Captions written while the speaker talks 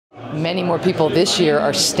many more people this year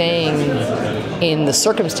are staying in the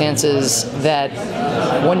circumstances that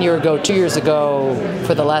 1 year ago, 2 years ago,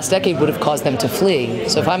 for the last decade would have caused them to flee.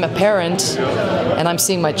 So if I'm a parent and I'm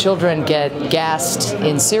seeing my children get gassed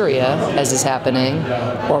in Syria, as is happening,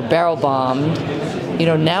 or barrel bombed, you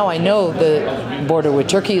know, now I know the border with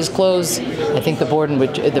Turkey is closed. I think the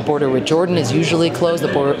border with Jordan is usually closed.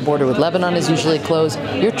 The border with Lebanon is usually closed.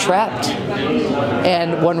 You're trapped.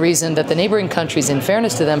 And one reason that the neighboring countries, in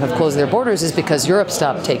fairness to them, have closed their borders is because Europe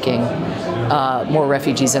stopped taking more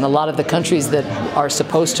refugees. And a lot of the countries that are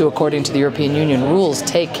supposed to, according to the European Union rules,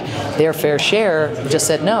 take their fair share just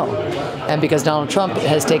said no. And because Donald Trump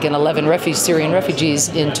has taken 11 Syrian refugees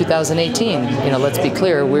in 2018, you know, let's be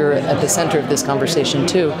clear, we're at the center of this conversation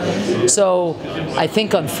too. So I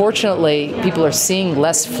think, unfortunately, people are seeing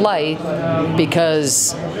less flight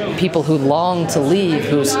because people who long to leave,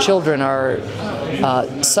 whose children are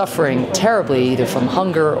suffering terribly, either from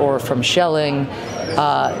hunger or from shelling,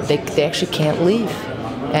 they actually can't leave.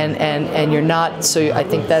 And you're not, so I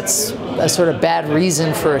think that's a sort of bad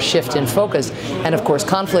reason for a shift in focus. And of course,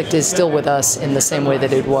 conflict is still with us in the same way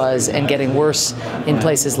that it was, and getting worse in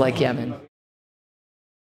places like Yemen.